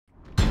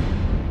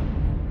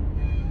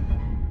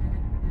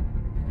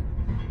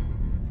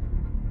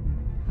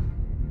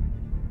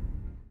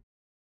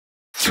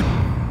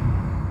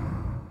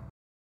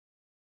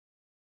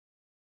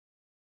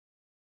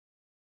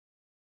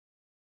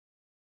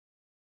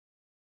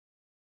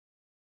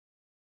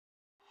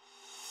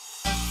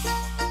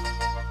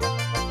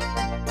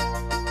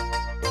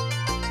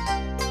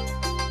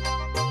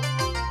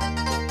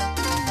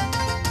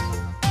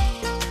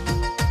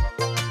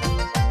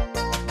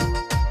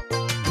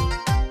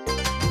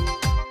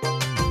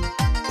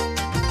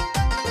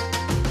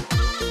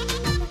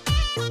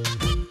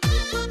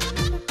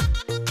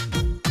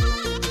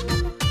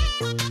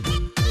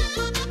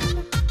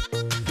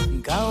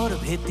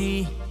মাটি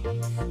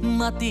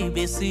মাটি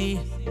বেছি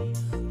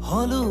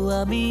হলো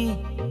আমি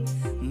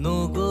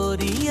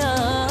নগৰীয়া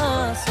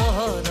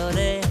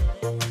চহৰৰে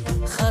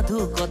সাধু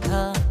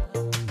কথা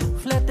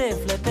ফ্লেটে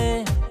ফ্লেটে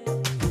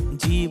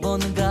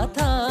জীৱন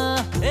গাথা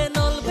এ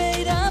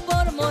নলবেইৰা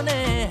বৰ্মনে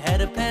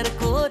হেৰফেৰ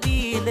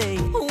কৰিলেই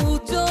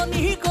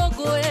উজনি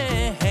গগৈয়ে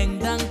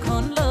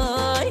হেংদাংখন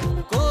লৈ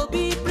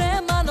কবি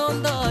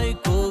প্ৰেমানন্দই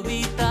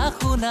কবিতা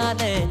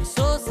শুনালে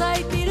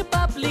সোসাইটিৰ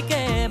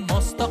পাব্লিকে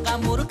মস্ত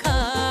কামোৰ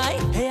খায়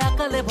হে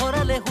আকালে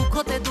ভৰালে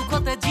সুখতে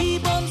দুখতে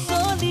জীৱন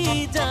চলি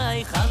যায়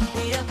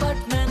শান্তি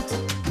এপাৰ্টমেণ্ট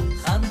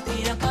শান্তি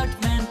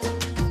এপাৰ্টমেণ্ট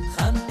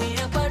শান্তি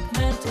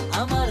এপাৰ্টমেণ্ট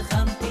আমাৰ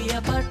শান্তি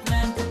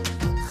এপাৰ্টমেণ্ট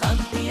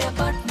শান্তি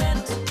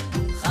এপাৰ্টমেণ্ট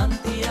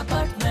শান্তি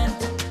এপাৰ্টমেণ্ট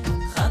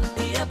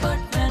শান্তি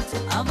এপাৰ্টমেণ্ট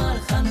আমাৰ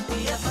শান্তি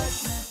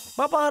এপাৰ্টমেণ্ট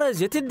বাবা আৰে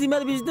জেঠিৰ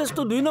ডিমেৰ বিজনেস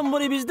তো 2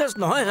 নম্বৰই বিজনেস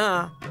নহয় হা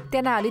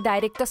তেনালি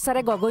ডাইৰেক্টৰ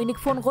স্যাৰে গগৈনিক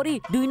ফোন কৰি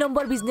 2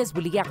 নম্বৰ বিজনেস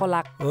বুলি কি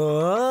আকলাক ও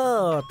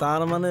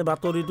তাৰ মানে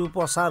বাতৰিটো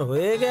প্ৰচাৰ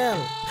হৈ গেল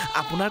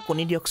আপোনাৰ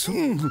কণী দিয়কচোন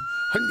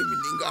হন্দি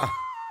মিলিঙ্গা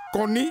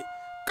কণী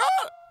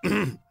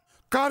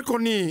কাৰ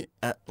কণী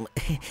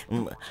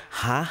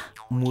হাঁহ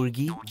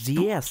মুৰ্গী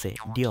যিয়ে আছে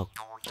দিয়ক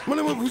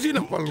মানে মই বুজি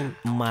নাপালো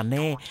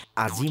মানে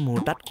আজি মোৰ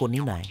তাত কণী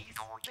নাই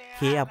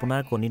সেই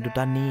আপোনাৰ কণী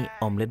দুটা নি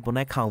অমলেট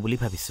বনাই খাওঁ বুলি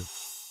ভাবিছো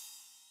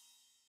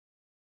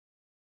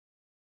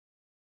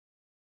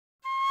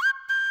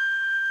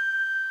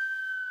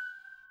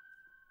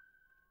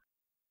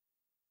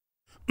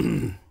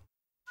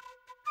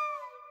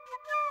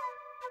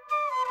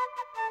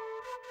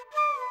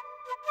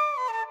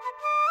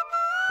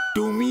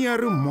তুমি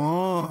আৰু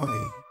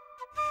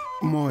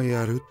মই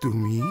আৰু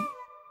তুমি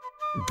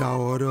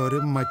ডাৱৰৰ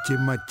মাজে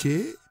মাজে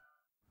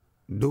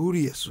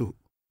দৌৰি আছো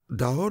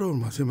ডাৱৰৰ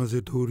মাজে মাজে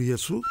দৌৰি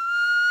আছো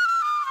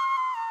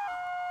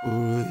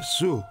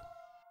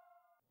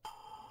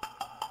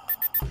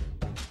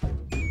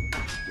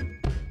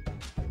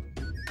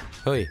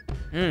ঐ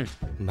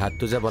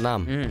ভাতটো যে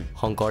বনাম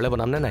শংকৰলে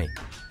বনাম নে নাই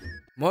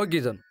মই কি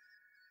জান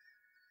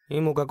ই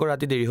মোক আকৌ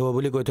ৰাতি দেৰি হ'ব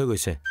বুলি কৈ থৈ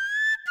গৈছে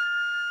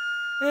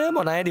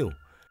বনাই দিওঁ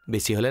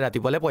বেছি হ'লে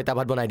ৰাতিপুৱালে পইতা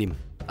ভাত বনাই দিম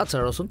আচ্ছা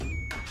ৰচোন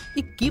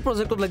ই কি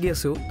প্ৰজেক্টত লাগি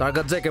আছে তাৰ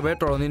গাত যে একেবাৰে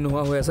তৰণি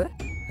নোহোৱা হৈ আছে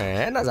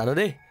নাজানো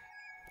দেই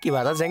কিবা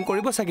এটা জেং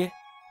কৰিব চাগে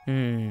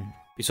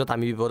পিছত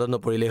আমি বিপদত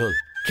নপৰিলেই হ'ল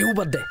কেও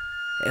বাদ দে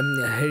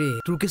হেৰি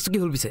তোৰ কেছটো কি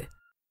হ'ল পিছে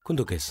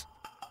কোনটো কেছ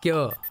কিয়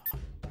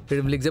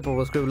ৰিমলিক যে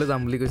প্ৰপ'জ কৰিবলৈ যাম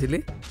বুলি কৈছিলি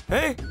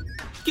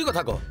কি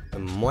কথা ক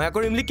মই আকৌ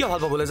ৰিমলিক কিয় ভাল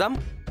পাবলৈ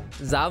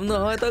যাম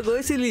নহয় তই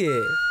গৈছিলিয়ে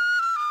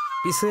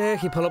পিছে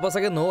সিফালৰ পৰা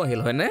চাগে নৌ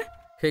আহিল হয়নে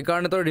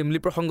সেইকাৰণে তই ৰিমলি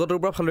প্ৰসংগটোৰ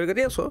পৰা ফালৰি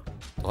কাটি আছ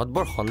তহঁত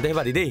বৰ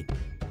সন্দেহবাদী দেই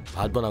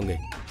ভাত বনাওঁগে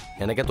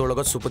এনেকৈ তোৰ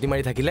লগত চুপতি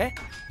মাৰি থাকিলে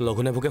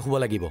লঘোণে ভোকে শুব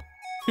লাগিব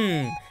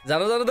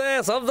জানো দে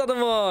চব জানো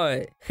মই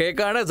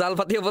সেইকাৰণে জাল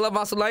পাতি বোলা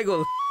মাছ ওলাই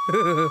গ'ল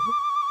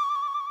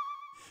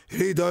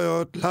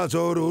হৃদয়ত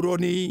লাজৰ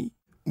উৰণি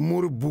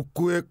মোৰ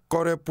বুকুৱে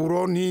কৰে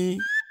পুৰণি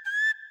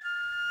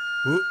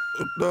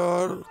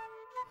উত্তৰ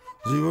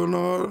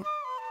জীৱনৰ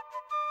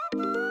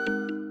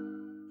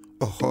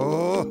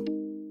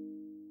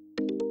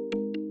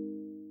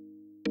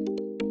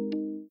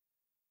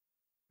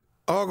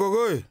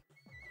গগৈ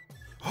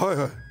হয়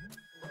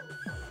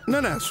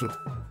নাই আছো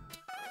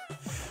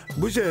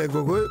বুজিছে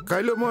গগৈ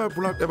কাইলৈ মই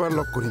আপোনাক এবাৰ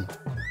লগ কৰিম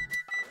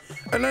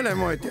নাই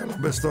মই এতিয়া অলপ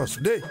ব্যস্ত আছো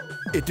দেই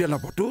এতিয়া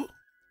নাপাতো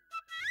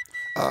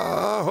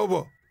হ'ব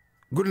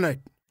গুড নাইট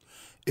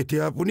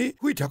এতিয়া আপুনি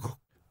শুই থাকক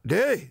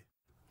দেই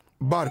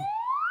বাৰু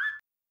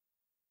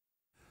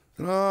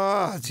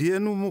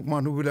আজিয়েনো মোক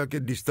মানুহবিলাকে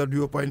ডিষ্টাৰ্ব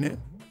দিব পায়নে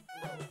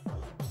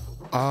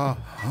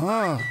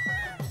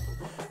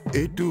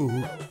এইটো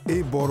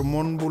এই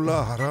বৰ্মন বোলা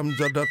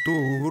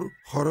হাৰামজাদাটোৰ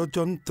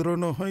ষড়যন্ত্ৰ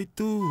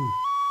নহয়তো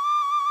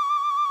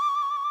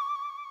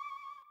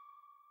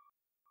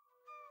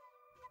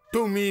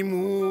তুমি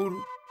মোৰ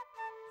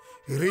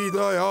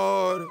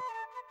হৃদয়ৰ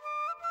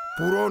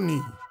পুৰণি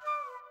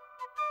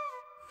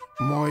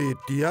মই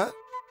এতিয়া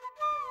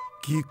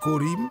কি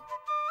কৰিম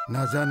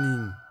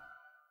নাজানিম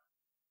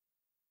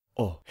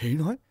হেৰি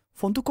নহয়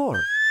ফোনটো কৰ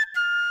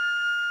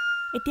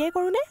এতিয়াই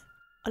কৰোঁনে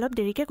অলপ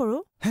দেৰিকে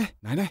কৰোঁ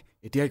নাই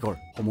এতিয়াই কৰ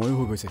সময়ো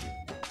হৈ গৈছে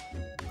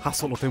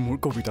আচলতে মোৰ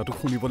কবিতাটো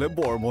শুনিবলৈ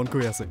বৰ মন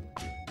কৰি আছে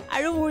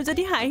আৰু মোৰ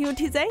যদি হাঁহি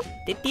উঠি যায়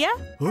তেতিয়া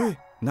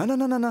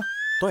না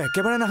তই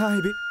একেবাৰে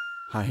নাহাঁহিবি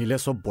হাঁহিলে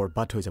চব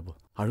বৰবাদ হৈ যাব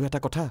আৰু এটা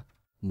কথা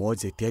মই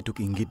যেতিয়াই তোক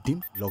ইংগিত দিম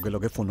লগে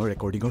লগে ফোনৰ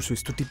ৰেকৰ্ডিঙৰ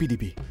চুইচটো টিপি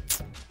দিবি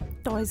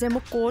তই যে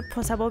মোক ক'ত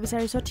ফচাব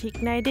বিচাৰিছ ঠিক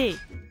নাই দেই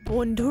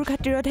বন্ধুৰ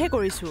খাতিৰতহে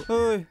কৰিছোঁ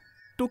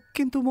তোক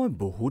কিন্তু মই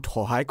বহুত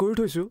সহায় কৰি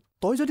থৈছোঁ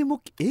তই যদি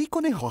মোক এই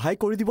কণে সহায়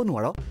কৰি দিব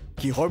নোৱাৰ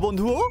কিহৰ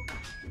বন্ধু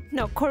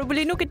নখৰ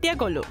বুলিনো কেতিয়া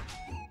গ'লো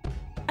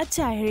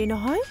আচ্ছা হেৰি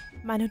নহয়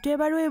মানুহটোৱে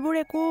বাৰু এইবোৰ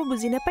একো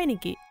বুজি নাপায়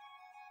নেকি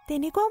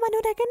তেনেকুৱা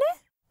মানুহ থাকেনে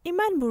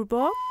ইমান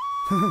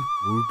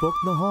বুৰ্বক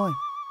নহয়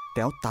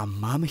তেওঁ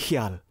তামাম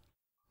শিয়াল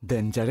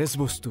ডেঞ্জাৰাছ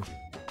বস্তু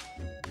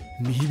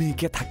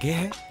মিহিমিহিকে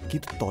থাকেহে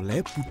কিন্তু তলে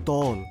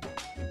পুতল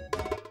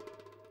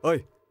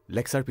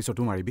লেকচাৰ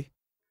পিছতো মাৰিবি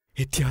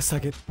এতিয়া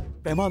চাগে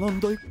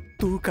প্ৰেমানন্দই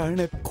তোৰ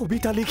কাৰণে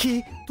কবিতা লিখি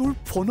তোৰ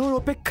ফোনৰ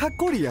অপেক্ষা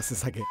কৰি আছে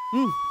চাগে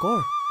কৰ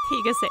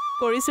ঠিক আছে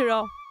কৰিছোঁ ৰ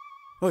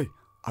ঐ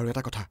আৰু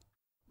এটা কথা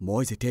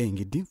মই যেতিয়া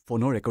ইংগিত দিম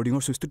ফোনৰ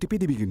ৰেকৰ্ডিঙৰ সুইচটো টিপি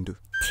দিবি কিন্তু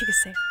ঠিক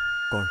আছে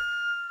কৰ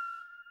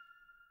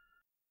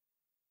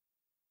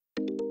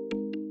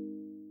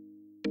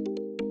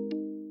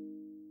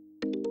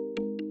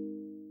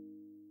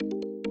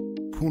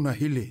ফোন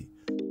আহিলেই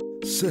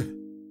সে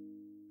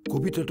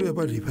কবিতাটো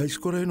এবাৰ ৰিভাইজ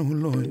কৰাই নহ'ল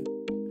নহয়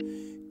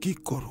কি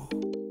কৰোঁ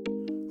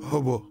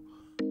হ'ব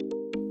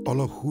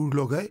অলপ সুৰ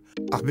লগাই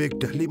আবেগ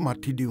ঢালি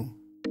মাতি দিওঁ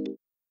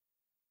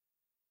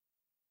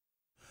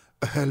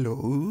হেল্ল'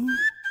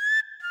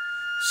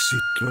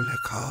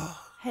 চিত্ৰলেখা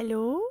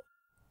হেল্ল'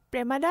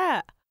 প্ৰেমাদা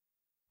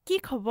কি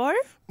খবৰ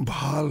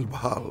ভাল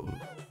ভাল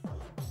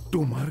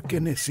তোমাৰ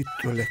কেনে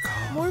চিত্ৰলেখা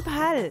মোৰ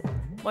ভাল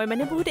মই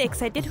মানে বহুত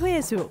এক্সাইটেড হৈ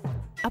আছো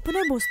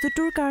আপোনাৰ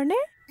বস্তুটোৰ কাৰণে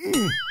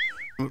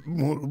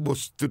মোৰ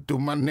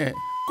বস্তুটো মানে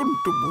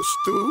কোনটো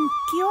বস্তু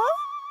কিয়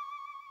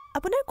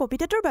আপোনাৰ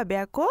কবিতাটোৰ বাবে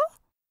আকৌ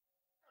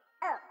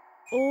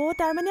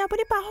তাৰ মানে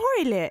আপুনি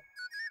পাহৰিলে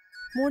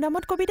মোৰ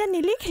নামত কবিতা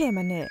নিলিখিলে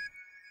মানে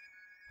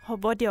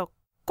হ'ব দিয়ক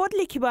ক'ত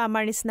লিখিব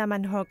আমাৰ নিচিনা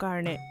মানুহৰ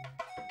কাৰণে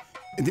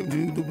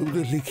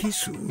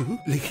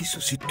লিখিছো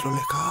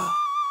চিত্ৰলেখা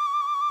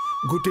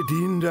গোটেই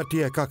দিন ৰাতি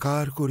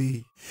একাকাৰ কৰি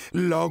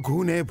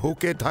লঘোনে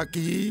ভোকে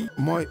থাকি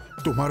মই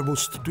তোমাৰ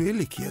বস্তুটোৱে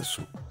লিখি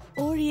আছো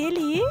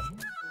really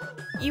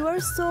U R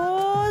so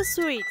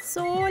sweet,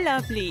 so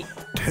lovely.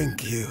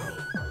 Thank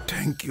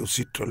you,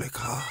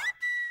 Chitralekha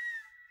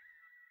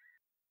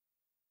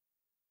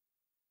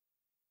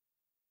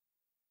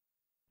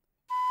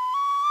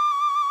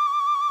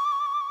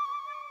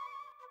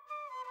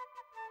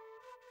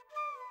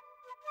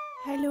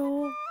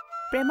hello'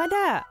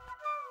 প্ৰেমাদা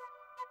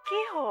কি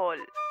হ'ল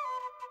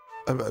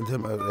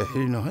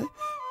হেৰি নহয়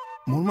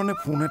মোৰ মানে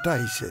ফোন এটা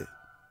আহিছে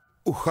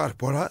উষাৰ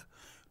পৰা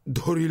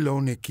ধৰি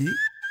লওঁ নেকি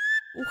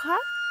উষা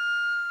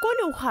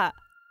কোন উষা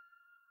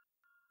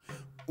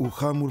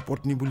উষা মোৰ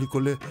পত্নী বুলি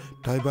ক'লে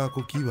তাই বা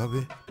আকৌ কি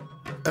ভাবে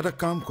এটা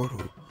কাম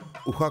কৰোঁ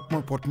উষাক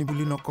মই পত্নী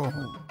বুলি নকওঁ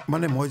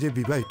মানে মই যে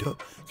বিবাহিত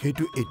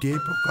সেইটো এতিয়াই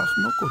প্ৰকাশ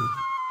নকৰোঁ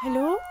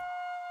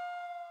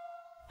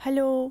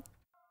হেল্ল'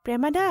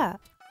 প্ৰেমাদা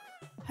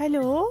হেল্ল'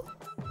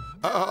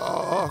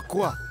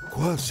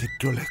 কোৱা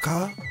চিত্ৰলেখা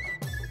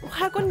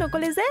উষা কোন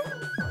নকলে যে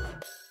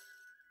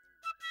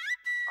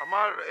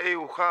আমাৰ এই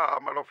উষা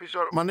আমাৰ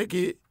অফিচৰ মানে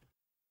কি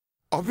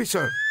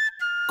অফিচাৰ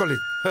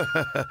কলিগ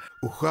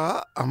উষা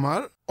আমাৰ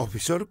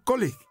অফিচৰ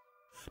কলিগ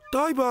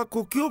তাই বা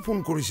আকৌ কিয় ফোন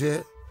কৰিছে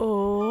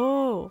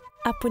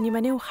আপুনি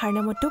মানে উষাৰ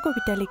নামতো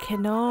কবিতা লিখে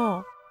ন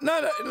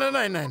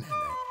নাই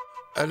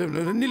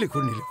নিলিখো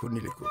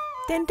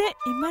তেন্তে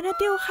ইমান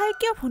ৰাতি উষাই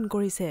কিয় ফোন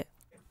কৰিছে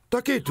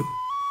তাকেইতো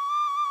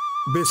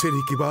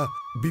বেচেৰি কিবা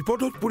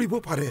বিপদত পৰিব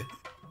পাৰে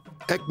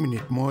এক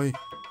মিনিট মই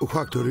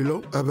উষাক ধৰি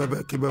লওঁ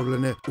কিবা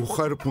বোলে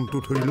উষাৰ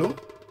ফোনটো ধৰি লওঁ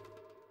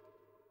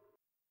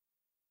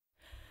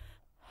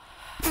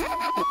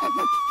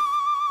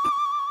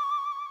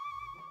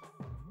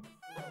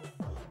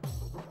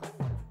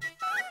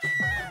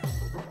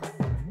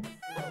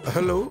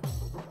হেল্ল'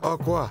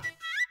 কোৱা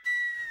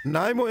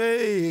নাই মই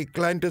এই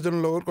ক্লায়েণ্ট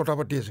এজনৰ লগত কথা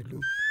পাতি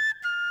আছিলোঁ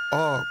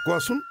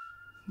কোৱাচোন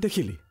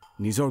দেখিলি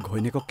নিজৰ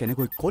ঘৈণীয়েকক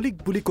কেনেকৈ কলিগ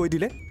বুলি কৈ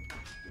দিলে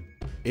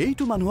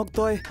এইটো মানুহক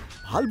তই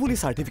ভাল বুলি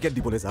চাৰ্টিফিকেট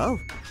দিবলৈ যাও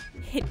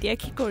এতিয়া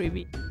কি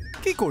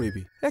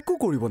কৰিবি একো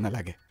কৰিব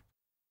নালাগে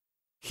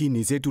সি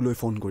নিজে তোলৈ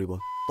ফোন কৰিব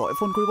তই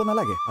ফোন কৰিব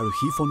নালাগে আৰু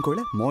সি ফোন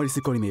কৰিলে মই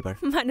ৰিচিভ কৰিম এইবাৰ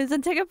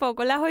মানুহজন চাগে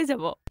পগলা হৈ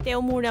যাব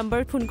তেওঁ মোৰ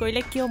নাম্বাৰত ফোন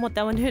কৰিলে কিয়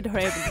মতা মানুহে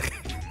ধৰে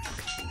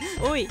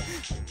ঐ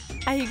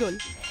আহি গ'ল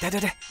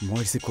দে মই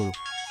ৰিচিভ কৰোঁ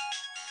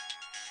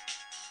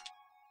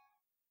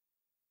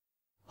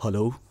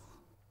হেল্ল'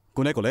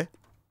 কোনে ক'লে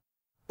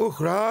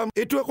ৰাম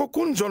এইটো আকৌ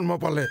কোন জন্ম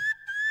পালে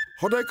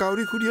সদায়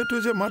কাউৰী খুৰীয়াটো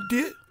যে মাত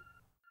দিয়ে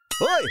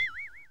ঐ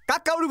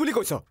কাক কাউৰী বুলি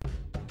কৈছ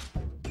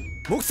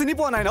মোক চিনি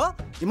পোৱা নাই ন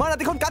ইমান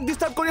ৰাতিখন কাক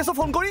ডিষ্টাৰ্ব কৰি আছ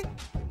ফোন কৰি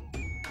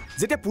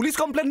যেতিয়া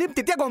পুলিচ কমপ্লেইন দিম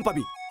তেতিয়া গম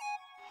পাবি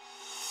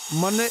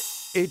মানে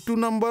এইটো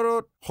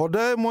নাম্বাৰত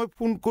সদায় মই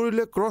ফোন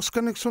কৰিলে ক্ৰছ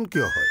কানেকশ্যন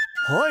কিয়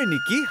হয়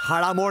নেকি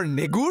হাৰামৰ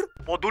নেগুৰ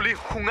পদুলি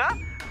শুঙা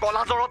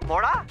কলাজৰত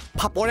মৰা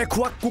ফাপৰে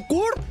খোৱা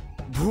কুকুৰ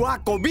ভুৱা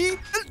কবি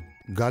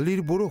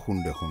গালিৰ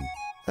বৰষুণ দেখোন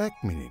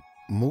এক মিনিট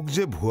মোক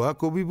যে ভুৱা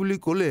কবি বুলি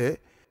ক'লে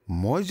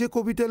মই যে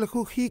কবিতা লেখো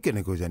সি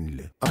কেনেকৈ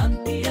জানিলে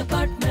শান্তি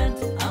এপাৰ্টমেণ্ট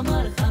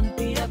আমাৰ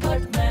শান্তি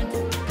এপাৰ্টমেণ্ট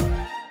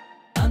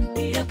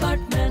শান্তি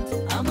এপাৰ্টমেণ্ট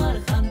আমাৰ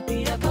শান্তি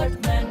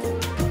এপাৰ্টমেণ্ট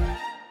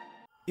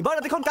ইবাৰ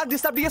ৰাতিখন কাক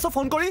ডিষ্টাৰ্ব দি আছ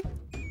ফোন কৰি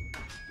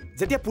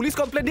যেতিয়া পুলিচ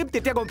কমপ্লেইন দিম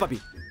তেতিয়া গম পাবি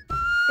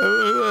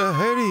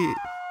হেৰি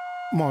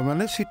মই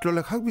মানে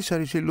চিত্ৰলেখাক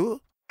বিচাৰিছিলোঁ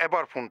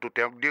এবাৰ ফোনটো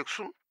তেওঁক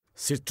দিয়কচোন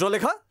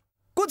চিত্ৰলেখা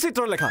কোন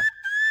চিত্ৰলেখা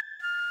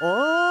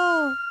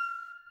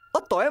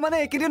তই মানে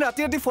এইকেইদিন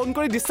ৰাতি ফোন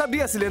কৰি ডিষ্টাৰ্ব দি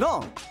আছিলে ন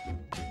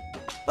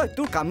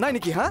তোৰ কাম নাই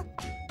নেকি হা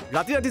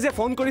ৰাতি যে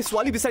ফোন কৰি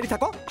ছোৱালী বিচাৰি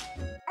থাক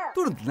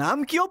তোৰ নাম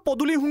কিয়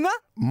পদুলি শুঙা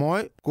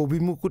মই কবি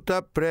মুকুতা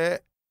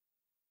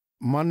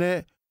মানে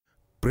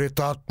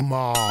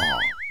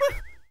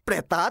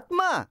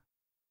প্ৰেতাত্মা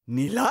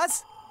নীলাজ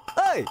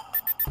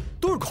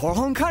তোৰ ঘৰ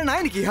সংসাৰ নাই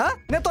নেকি হা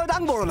নে তই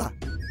ডাং বৰলা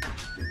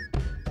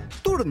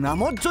তোৰ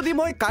নামত যদি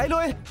মই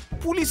কাইলৈ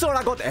পুলিচৰ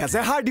আগত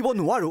এজেহাৰ দিব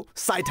নোৱাৰো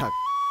চাই থাক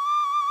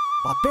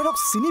বাপেৰক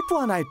চিনি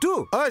পোৱা নাইতো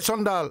ঐ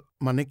চন্দাল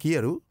মানে কি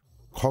আৰু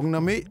খং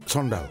নামেই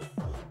চন্দাল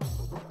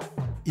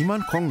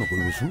ইমান খং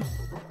নকৰিবচোন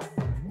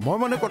মই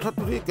মানে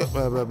কথাটো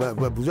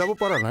বুজাব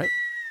পৰা নাই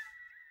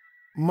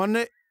মানে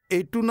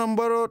এইটো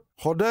নাম্বাৰত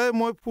সদায়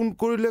মই ফোন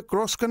কৰিলে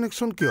ক্ৰছ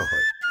কানেকশ্যন কিয়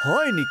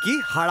হয় নেকি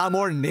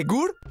হাৰামৰ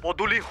নেগুৰ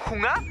পদুলি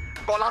শুঙা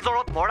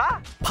কলাজৰত মৰা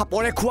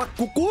ফাপৰে খোৱা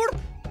কুকুৰ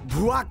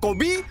ভুৱা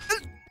কবি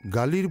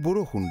গালিৰ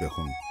বৰষুণ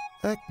দেখোন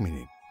এক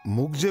মিনিট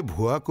মোক যে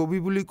ভুৱা কবি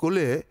বুলি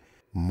ক'লে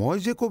মই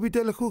যে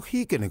কবিতা লেখো সি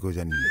কেনেকৈ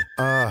জানিলে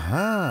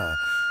আহা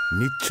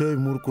নিশ্চয়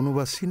মোৰ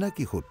কোনোবা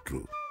চিনাকি শত্ৰু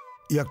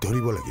ইয়াক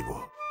ধৰিব লাগিব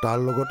তাৰ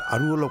লগত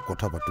আৰু অলপ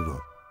কথা পাতো ৰ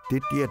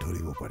তেতিয়া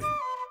ধৰিব পাৰিম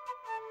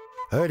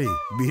হেৰি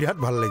বিৰাট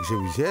ভাল লাগিছে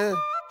বুজিছে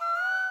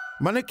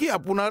মানে কি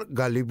আপোনাৰ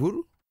গালিবোৰ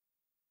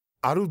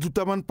আৰু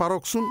দুটামান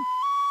পাৰকচোন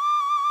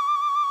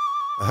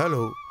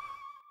হেল্ল'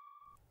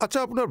 আচ্ছা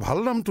আপোনাৰ ভাল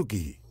নামটো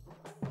কি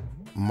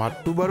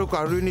মাতটো বাৰু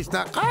কাৰোৰ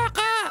নিচিনা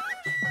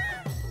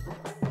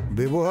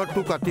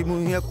ব্যৱহাৰটো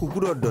কাটিমহীয়া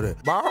কুকুৰৰ দৰে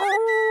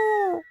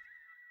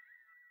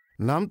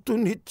নামটো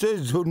নিশ্চয়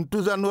জন্তু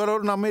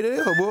জানোৱাৰৰ নামেৰে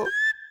হ'ব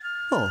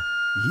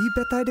ই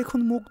বেটাই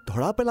দেখোন মোক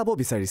ধৰা পেলাব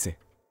বিচাৰিছে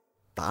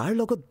তাৰ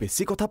লগত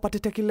বেছি কথা পাতি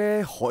থাকিলে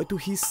হয়তো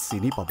সি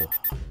চিনি পাব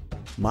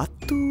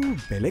মাতটো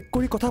বেলেগ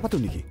কৰি কথা পাতো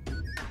নেকি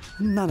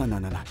না না না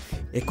না না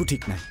একো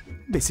ঠিক নাই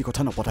বেছি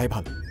কথা নপতাই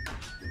ভাল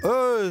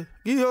ঐ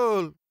কি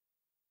হ'ল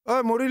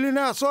ঐ মৰিলি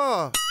নে আছ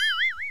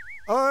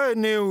ঐ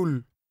নেউল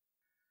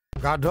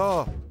গাধ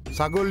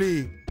ছাগলী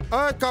ঐ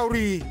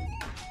কাউৰী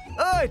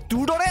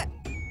তোৰ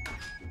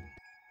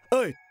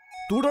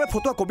দৰে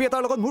ফটোৱা কবি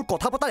এটাৰ লগত মোৰ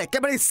কথা পতাৰ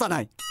একেবাৰে ইচ্ছা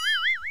নাই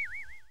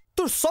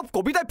তোৰ চব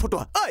কবিতাই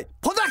ফটোৱা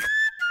ফটাক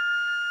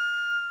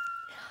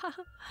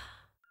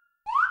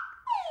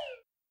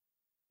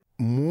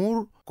মোৰ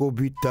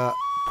কবিতা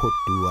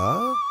ফটোৱা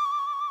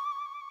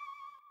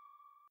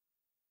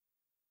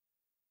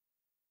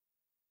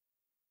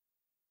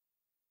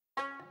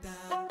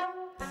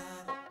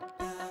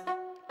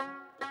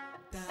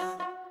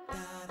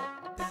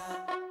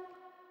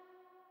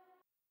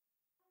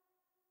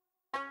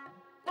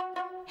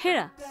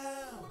হেৰা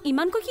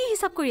ইমানকৈ কি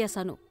হিচাপ কৰি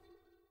আছানো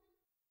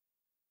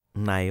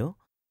নাই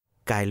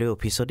কাইলৈ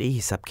অফিচত এই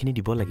হিচাপখিনি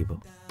দিব লাগিব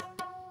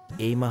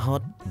এই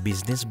মাহত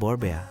বিজনেছ বৰ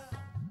বেয়া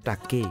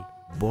তাকেই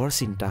বৰ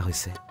চিন্তা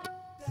হৈছে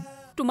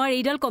তোমাৰ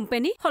এইডাল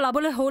কোম্পানী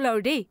সলাবলৈ হ'ল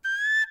আৰু দেই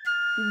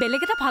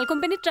বেলেগ এটা ভাল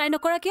কোম্পানী ট্ৰাই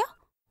নকৰা কিয়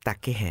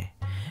তাকেহে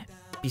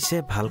পিছে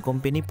ভাল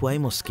কোম্পানী পোৱাই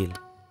মুস্কিল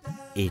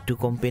এইটো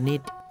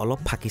কোম্পানীত অলপ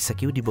ফাঁকি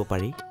চাকিও দিব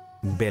পাৰি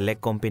বেলেগ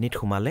কোম্পানীত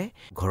সোমালে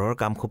ঘৰৰ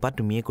কাম খোপা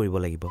তুমিয়ে কৰিব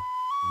লাগিব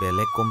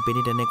বেলেগ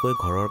কোম্পানীত এনেকৈ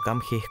ঘৰৰ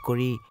কাম শেষ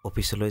কৰি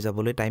অফিচলৈ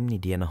যাবলৈ টাইম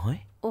নিদিয়ে নহয়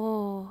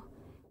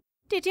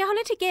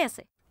তেতিয়াহ'লে ঠিকেই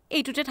আছে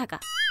এইটোতে থাকা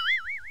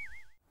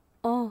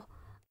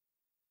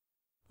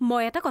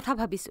মই এটা কথা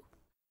ভাবিছোঁ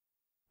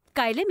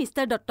কাইলৈ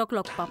মিষ্টাৰ দত্তক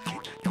লগ পাম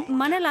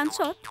মানে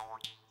লাঞ্চত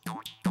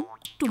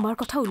তোমাৰ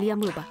কথা উলিয়াম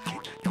ৰ'বা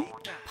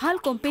ভাল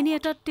কোম্পানী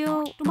এটাত তেওঁ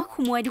তোমাক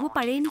সোমোৱাই দিব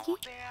পাৰে নেকি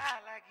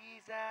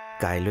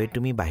কাইলৈ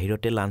তুমি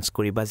বাহিৰতে লাঞ্চ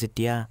কৰিবা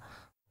যেতিয়া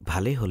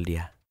ভালেই হ'ল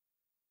দিয়া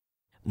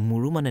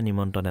মোৰো মানে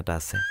নিমন্ত্ৰণ এটা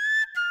আছে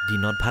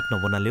দিনত ভাত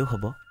নবনালেও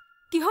হ'ব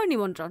কিহৰ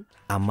নিমন্ত্ৰণ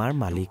আমাৰ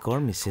মালিকৰ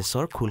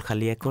মিছেছৰ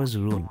খুলখালীয়েকৰ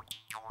জোৰোণ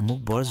মোক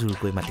বৰ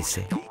জোৰকৈ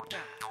মাতিছে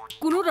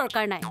কোনো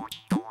দৰকাৰ নাই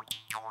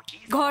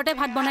ঘৰতে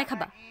ভাত বনাই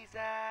খাবা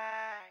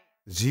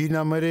যি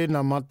নামেৰে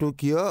নামাতো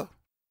কিয়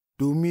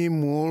তুমি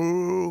মোৰ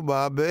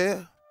বাবে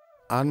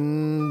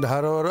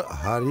আন্ধাৰৰ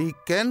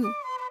হাৰিকেন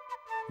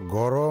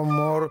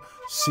গৰমৰ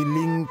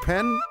চিলিং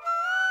ফেন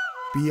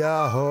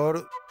পিয়াহৰ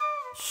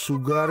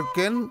চুগাৰ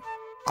কেন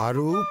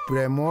আৰু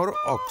প্ৰেমৰ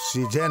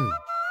অক্সিজেন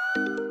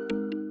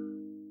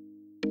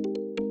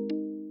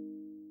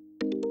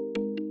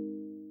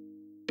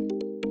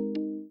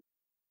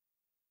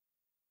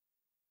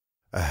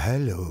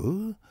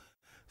হেল্ল'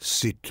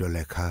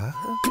 চিত্ৰলেখা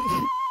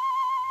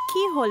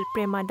কি হ'ল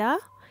প্ৰেমাদা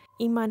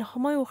ইমান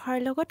সময় উষাৰ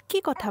লগত কি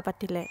কথা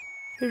পাতিলে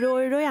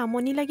ৰৈ ৰৈ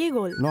আমনি লাগি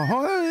গ'ল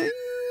নহয়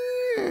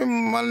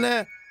মানে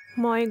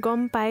মই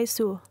গম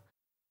পাইছোঁ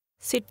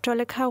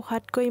চিত্ৰলেখা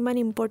উষাতকৈ ইমান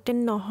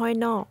ইম্পৰ্টেণ্ট নহয়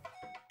নহয়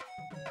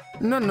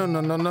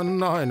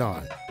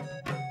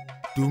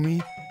তুমি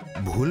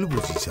ভুল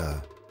বুজিছা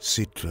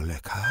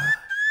চিত্ৰলেখা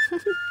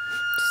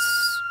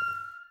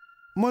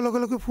মই লগে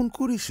লগে ফোন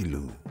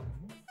কৰিছিলোঁ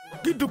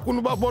কিন্তু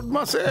কোনোবা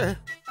বদমাছে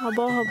হ'ব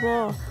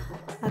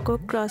আকৌ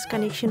ক্ৰছ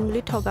কানেকশ্যন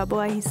বুলি ঠগাব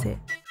আহিছে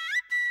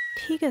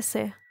ঠিক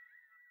আছে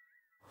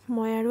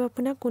মই আৰু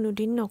আপোনাক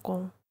কোনোদিন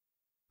নকওঁ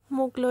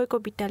মোক লৈ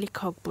কবিতা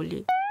লিখক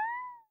বুলি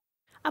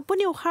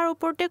আপুনি উষাৰ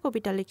ওপৰতে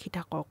কবিতা লিখি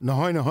থাকক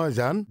নহয়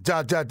জান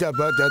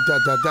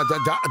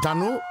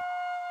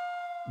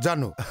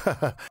জানো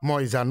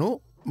মই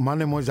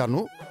জানো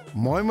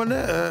মই মানে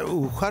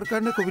উষাৰ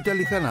কাৰণে কবিতা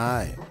লিখা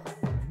নাই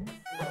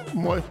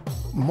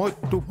মই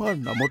তোমাৰ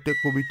নামতে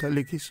কবিতা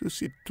লিখিছো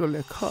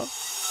চিত্ৰলেখা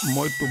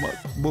মই তোমাক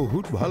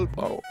বহুত ভাল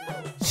পাওঁ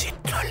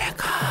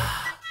চিত্ৰলেখা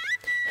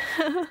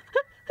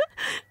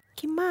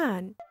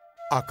কিমান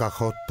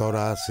আকাশত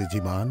তৰা আছে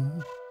যিমান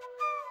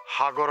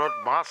সাগৰত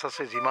মাছ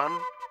আছে যিমান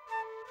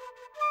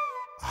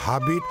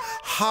হাবিত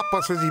সাপ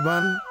আছে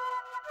যিমান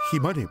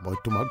সিমানেই মই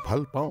তোমাক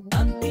ভাল পাওঁ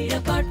শান্তি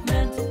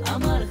এপাৰ্টমেণ্ট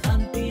আমাৰ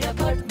শান্তি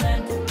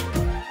এপাৰ্টমেণ্ট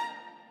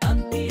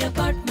শান্তি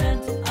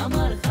এপাৰ্টমেণ্ট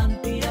আমাৰ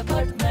শান্তি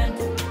এপাৰ্টমেণ্ট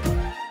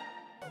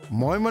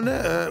মই মানে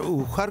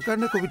উষাৰ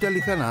কাৰণে কবিতা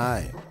লিখা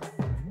নাই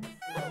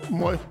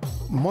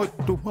মই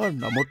তোমাৰ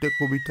নামতে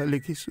কবিতা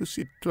লিখিছোঁ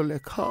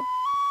চিত্ৰলেখা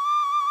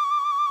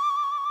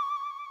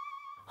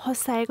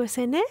সঁচাই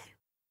কৈছেনে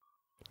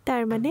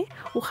তাৰমানে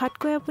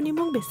উষাতকৈ আপুনি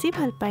মোক বেছি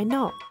ভাল পায় ন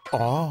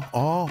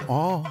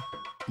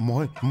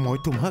মই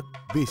তোমাক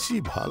বেছি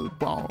ভাল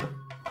পাওঁ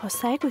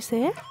সঁচাই কৈছে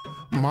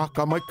মা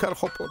কামাখ্যাৰ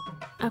শপত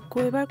আকৌ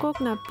এবাৰ কওক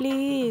না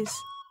প্লিজ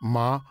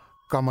মা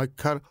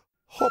কামাখ্যাৰ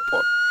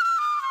শপত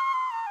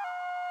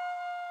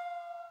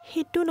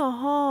সেইটো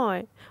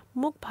নহয়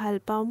মোক ভাল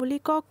পাওঁ বুলি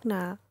কওক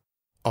না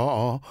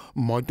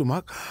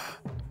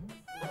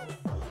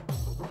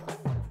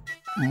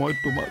মই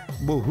তোমাক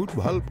বহুত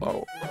ভাল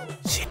পাওঁ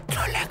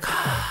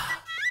চিত্ৰলেখা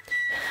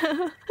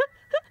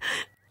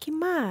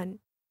কিমান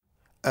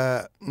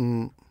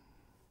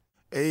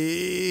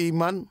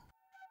ইমান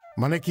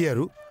মানে কি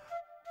আৰু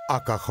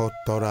আকাশত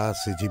তৰা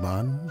আছে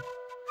যিমান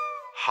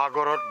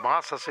সাগৰত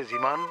মাছ আছে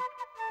যিমান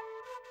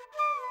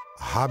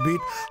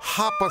হাবিত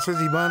সাপ আছে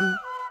যিমান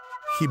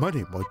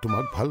সিমানেই মই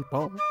তোমাক ভাল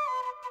পাওঁ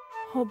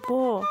হ'ব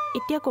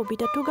এতিয়া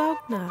কবিতাটো গাওক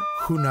না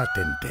শুনা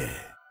তেন্তে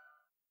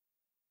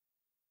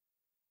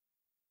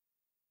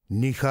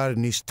নিশাৰ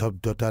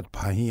নিস্তব্ধতাত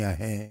ভাহি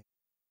আহে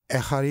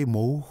এষাৰি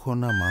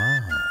মৌসনা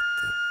মাত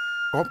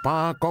কপা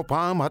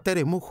কপা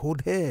মাতেৰে মোক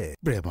সোধে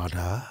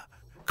প্ৰেমাদা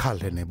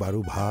খালেনে বাৰু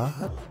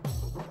ভাত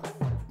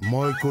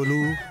মই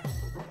কলো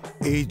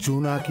এই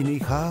জোনাকী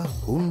নিশা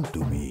কোন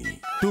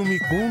তুমি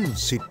কোন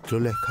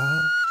চিত্ৰলেখা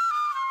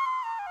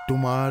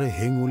তোমাৰ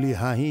হেঙুলি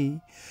হাঁহি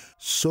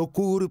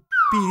চকুৰ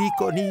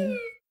পিৰিকণি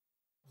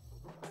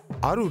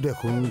আৰু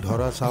দেখোন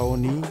ধৰা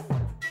চাৱনি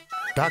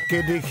তাকে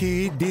দেখি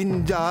দিন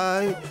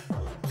যায়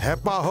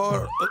হেঁপাহৰ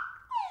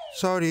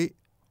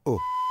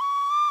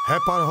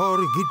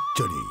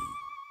গীতজনী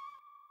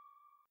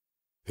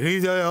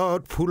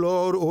হৃদয়ত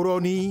ফুলৰ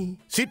ওৰণি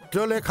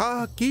চিত্ৰলেখা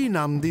কি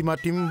নাম দি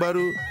মাতিম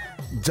বাৰু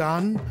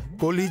জান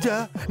কলিজা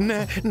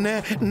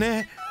নে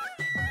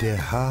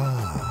দেহা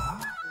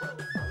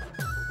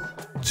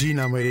যি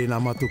নামেৰে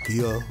নামাতো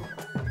কিয়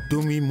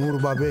তুমি মোৰ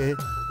বাবে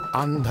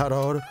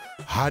আন্ধাৰৰ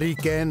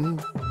হাৰিকেন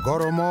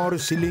গৰমৰ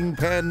চিলিং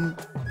ফেন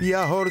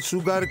পিয়াহৰ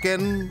চুগাৰ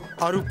কেন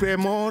আৰু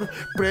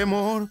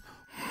প্ৰেমৰ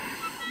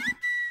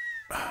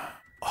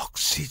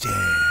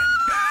অক্সিজেন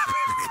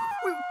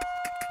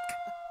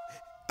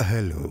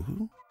হেল্ল'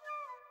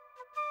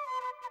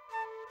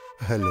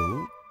 হেল্ল'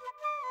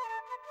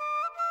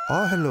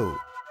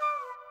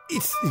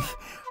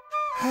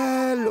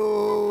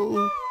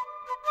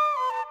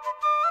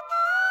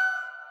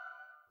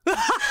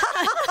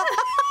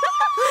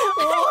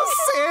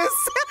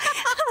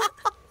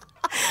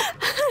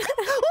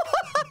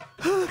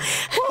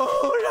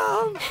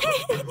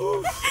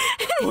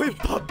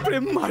 বাপৰে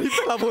মাৰি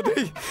পেলাব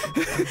দেই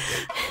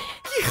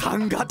কি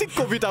সাংঘাতিক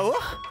কবিতা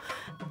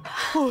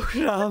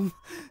ৰাম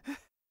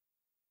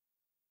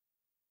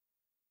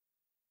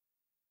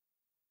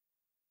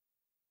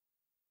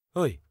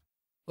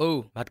ঐ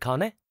ভাত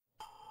খাওঁনে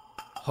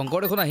শংকৰ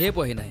দেখোন আহিয়ে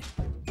পোৱাহি নাই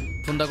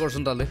ফোন এটা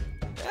কৰচোন তালৈ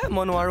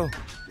মই নোৱাৰোঁ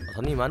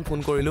অথনি ইমান ফোন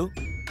কৰিলোঁ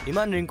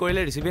ইমান ৰিং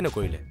কৰিলে ৰিচিভেই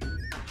নকৰিলে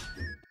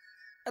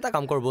এটা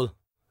কাম কৰ ব'ল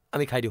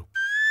আমি খাই দিওঁ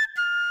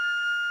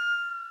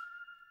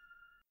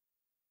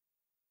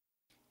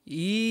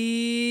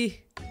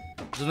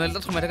জোনালী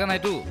তাত সোমাই থকা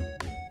নাইতো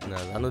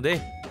নাজানো দেই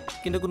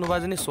কিন্তু কোনোবা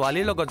এজনী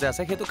ছোৱালীৰ লগত যে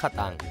আছে সেইটো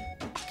খাটাং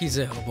কি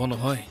যে হ'ব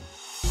নহয়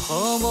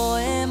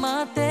সময়ে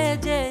মাতে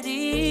যে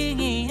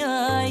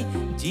ৰিঙিয়াই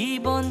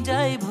জীৱন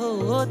যায়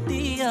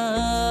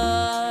ভতিয়াই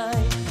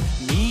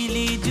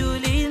মিলি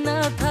জুলি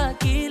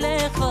নাথাকিলে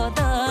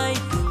সদায়